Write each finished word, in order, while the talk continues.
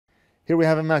Here we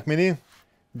have a Mac Mini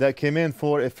that came in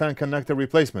for a fan connector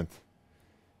replacement.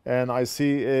 And I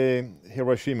see a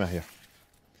Hiroshima here.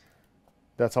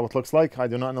 That's how it looks like. I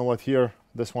do not know what year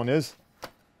this one is,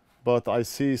 but I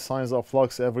see signs of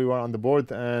flux everywhere on the board.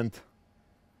 And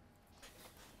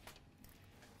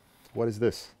what is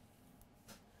this?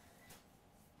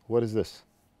 What is this?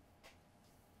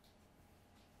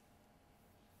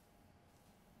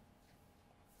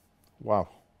 Wow.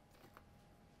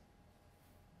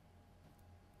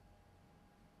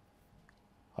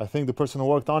 I think the person who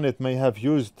worked on it may have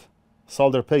used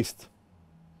solder paste,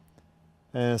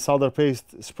 and solder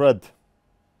paste spread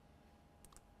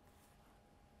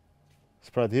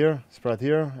here,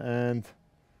 and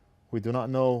we do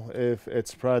not know if it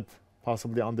spread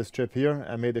possibly on this chip here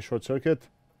and made a short circuit.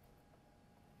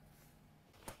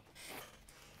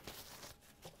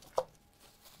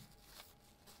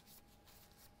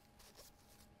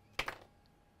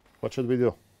 What should we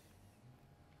do?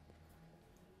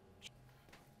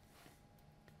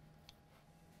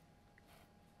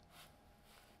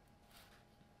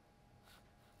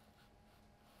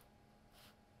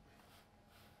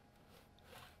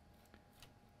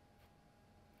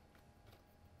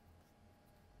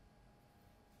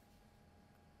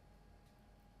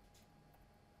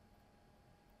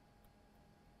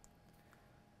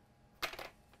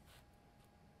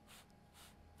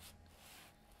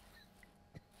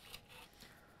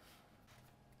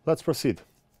 Let's proceed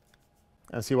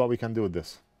and see what we can do with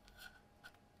this.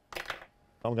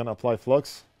 I'm going to apply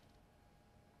flux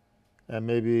and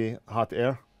maybe hot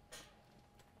air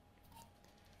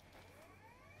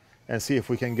and see if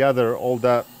we can gather all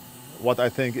that, what I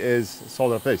think is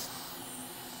solder paste.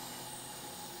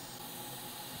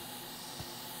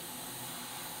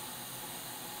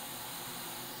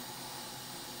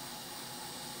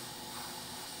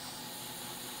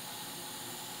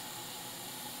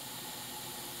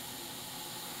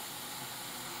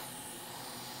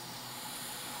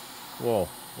 Whoa,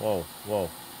 whoa, whoa.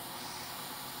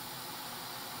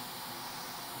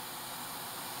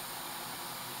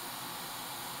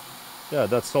 Yeah,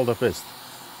 that's solder paste.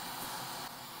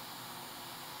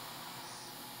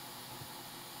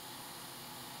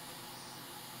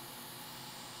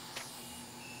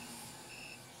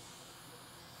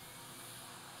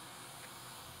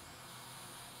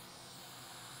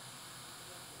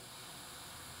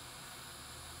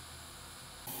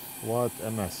 What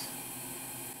a mess.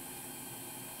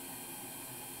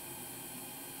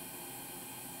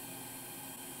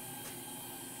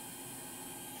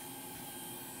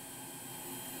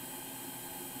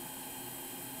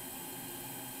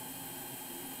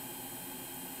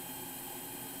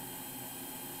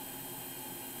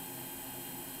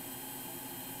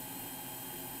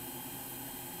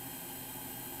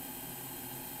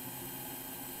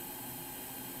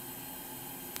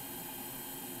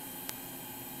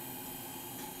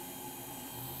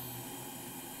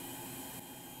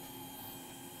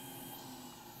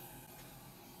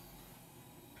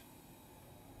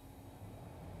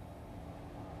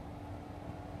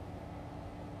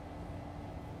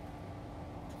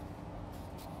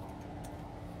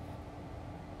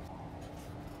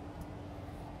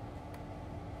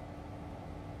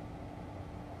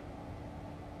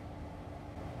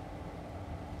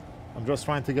 I'm just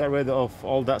trying to get rid of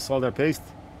all that solder paste.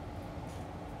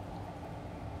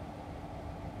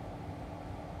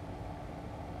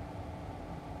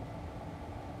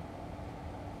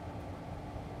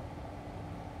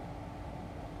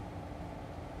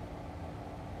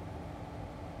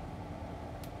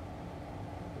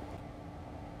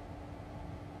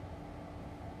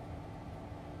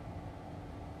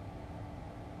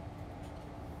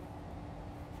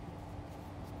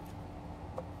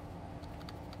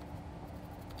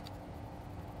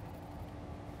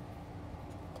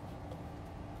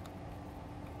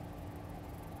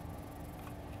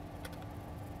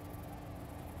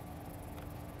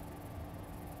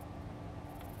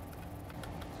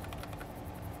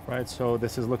 Right, so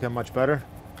this is looking much better.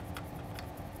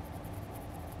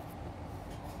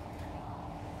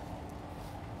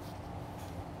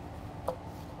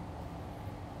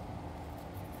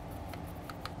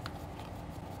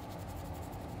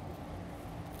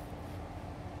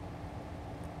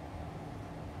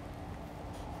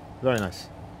 Very nice.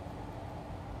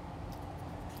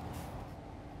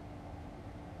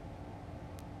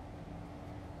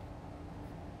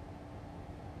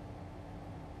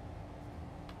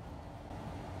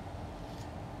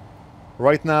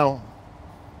 Right now,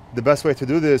 the best way to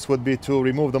do this would be to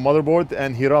remove the motherboard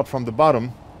and heat up from the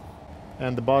bottom.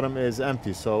 And the bottom is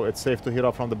empty, so it's safe to heat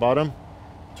up from the bottom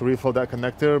to refill that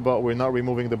connector, but we're not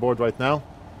removing the board right now.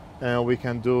 And we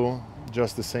can do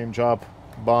just the same job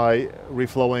by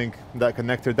reflowing that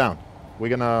connector down. We're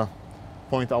gonna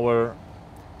point our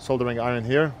soldering iron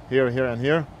here, here, here, and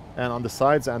here, and on the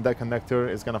sides, and that connector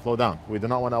is gonna flow down. We do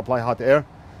not want to apply hot air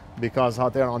because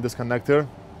hot air on this connector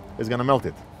is gonna melt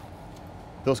it.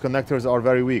 Those connectors are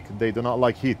very weak. They do not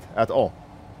like heat at all.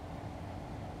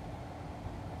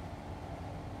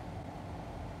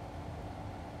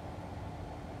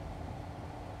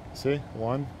 See,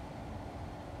 1,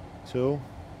 2,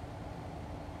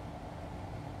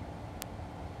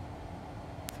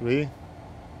 3,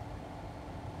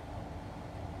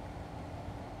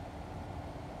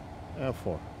 and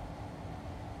 4.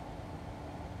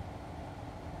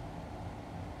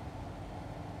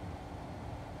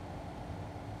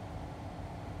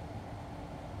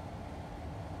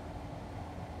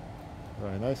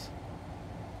 Very nice.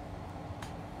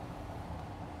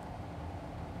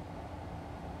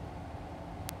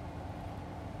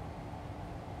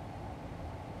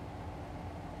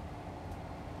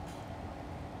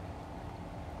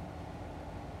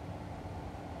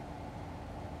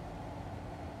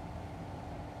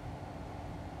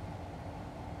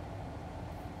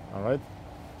 All right,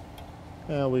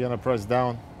 and we're gonna press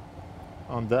down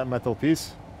on that metal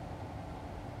piece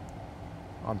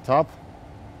on top,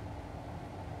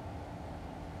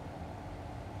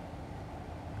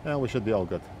 and we should be all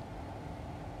good.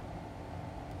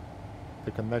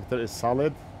 The connector is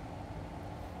solid.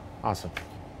 Awesome.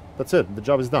 That's it. The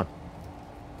job is done.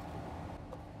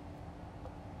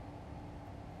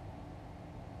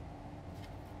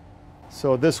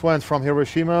 So this went from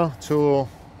Hiroshima to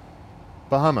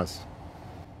Bahamas.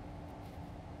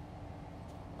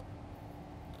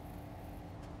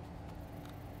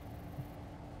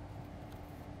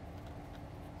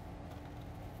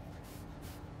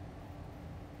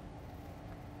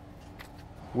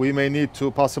 We may need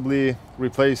to possibly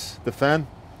replace the fan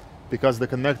because the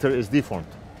connector is deformed.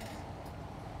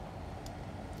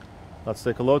 Let's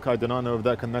take a look. I do not know if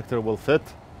that connector will fit.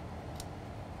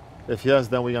 If yes,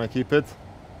 then we're gonna keep it.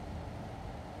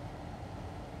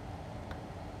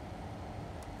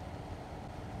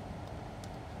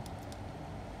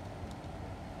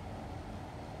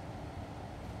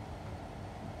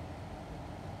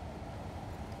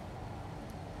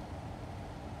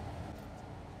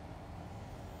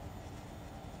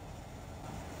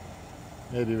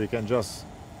 Maybe we can just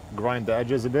grind the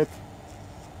edges a bit.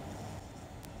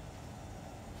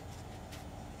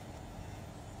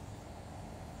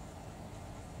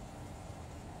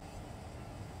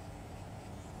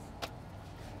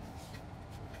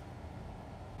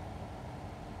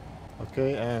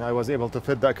 Okay, and I was able to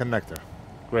fit that connector.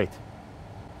 Great.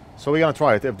 So we're gonna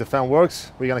try it. If the fan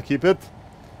works, we're gonna keep it.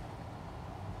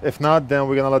 If not, then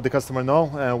we're gonna let the customer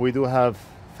know, and we do have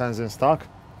fans in stock.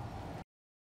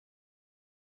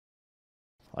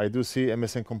 I do see a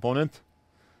missing component,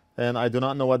 and I do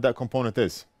not know what that component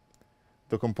is.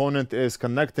 The component is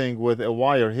connecting with a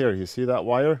wire here. You see that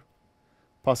wire?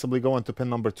 Possibly going to pin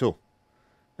number 2.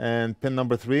 And pin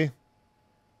number 3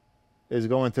 is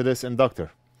going to this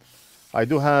inductor. I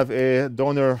do have a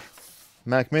donor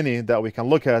Mac Mini that we can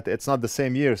look at. It's not the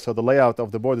same year, so the layout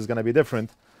of the board is going to be different,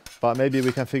 but maybe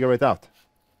we can figure it out.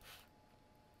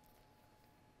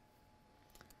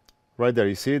 Right there,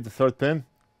 you see the 3rd pin?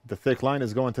 The thick line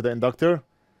is going to the inductor,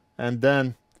 and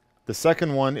then the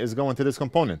second one is going to this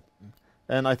component.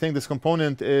 And I think this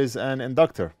component is an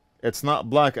inductor. It's not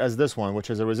black as this one, which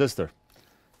is a resistor.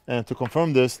 And to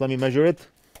confirm this, let me measure it.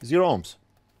 0 ohms.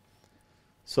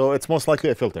 So it's most likely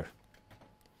a filter.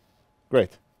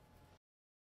 Great.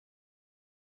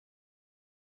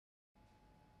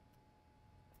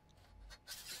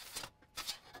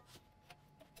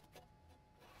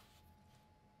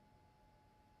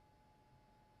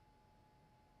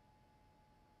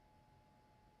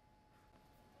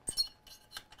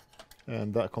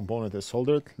 And that component is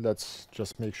soldered. Let's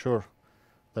just make sure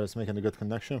that it's making a good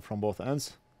connection from both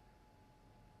ends.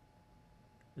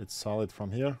 It's solid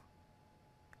from here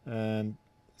and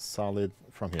solid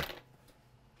from here.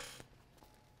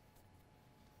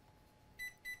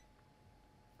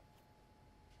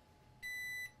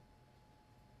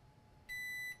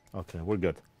 Okay, we're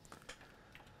good.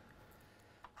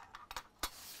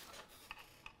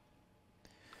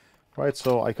 Right,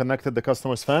 so I connected the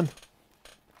customer's fan.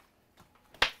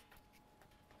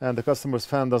 And the customer's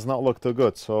fan does not look too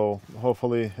good, so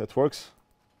hopefully it works.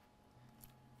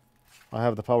 I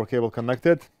have the power cable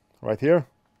connected right here,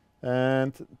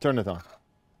 and turn it on.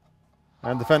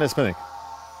 And the fan is spinning.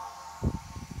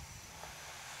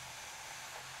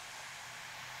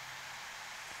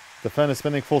 The fan is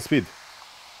spinning full speed.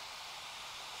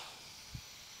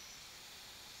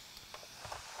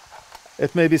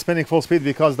 It may be spinning full speed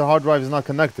because the hard drive is not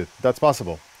connected. That's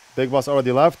possible. Big Boss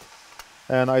already left,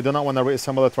 and I do not want to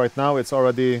reassemble it right now. It's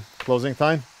already closing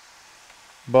time.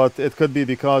 But it could be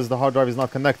because the hard drive is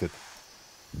not connected.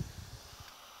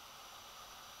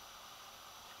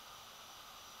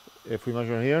 If we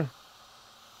measure here,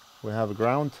 we have a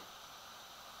ground.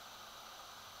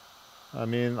 I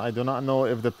mean, I do not know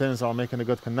if the pins are making a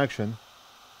good connection.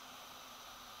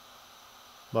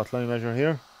 But let me measure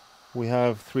here. We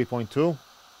have 3.2.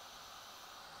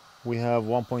 We have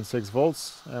 1.6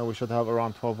 volts, and we should have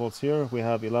around 12 volts here. We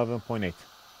have 11.8.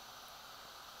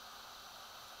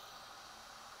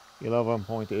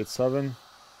 11.87,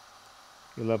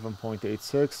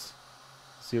 11.86,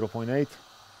 0.8,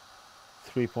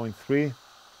 3.3,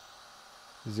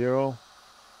 0,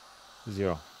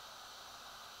 0,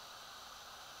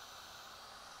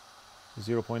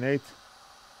 0.8,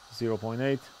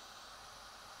 0.8,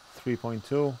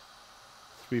 3.2,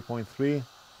 3.3,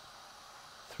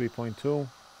 3.2,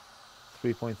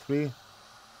 3.3,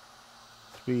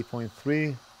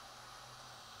 3.3,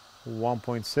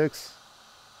 1.6,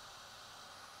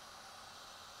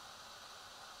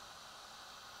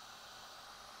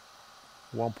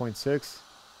 1.6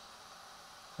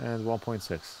 and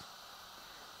 1.6.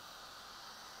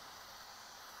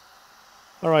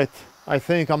 All right, I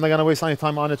think I'm not gonna waste any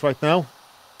time on it right now.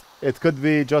 It could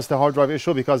be just a hard drive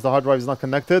issue because the hard drive is not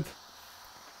connected.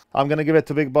 I'm gonna give it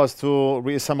to Big Boss to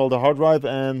reassemble the hard drive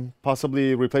and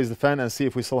possibly replace the fan and see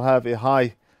if we still have a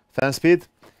high fan speed.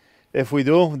 If we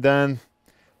do, then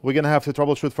we're gonna have to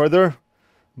troubleshoot further.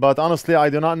 But honestly, I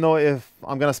do not know if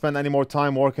I'm gonna spend any more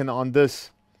time working on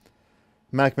this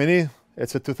Mac Mini.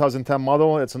 It's a 2010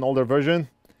 model. It's an older version,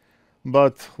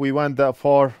 but we went that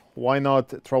far. Why not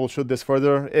troubleshoot this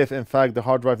further if in fact the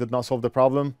hard drive did not solve the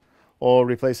problem or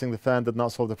replacing the fan did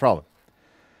not solve the problem.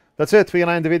 That's it. We're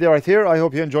gonna end the video right here. I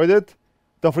hope you enjoyed it.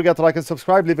 Don't forget to like and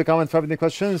subscribe, leave a comment if you have any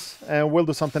questions, and we'll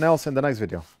do something else in the next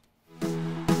video.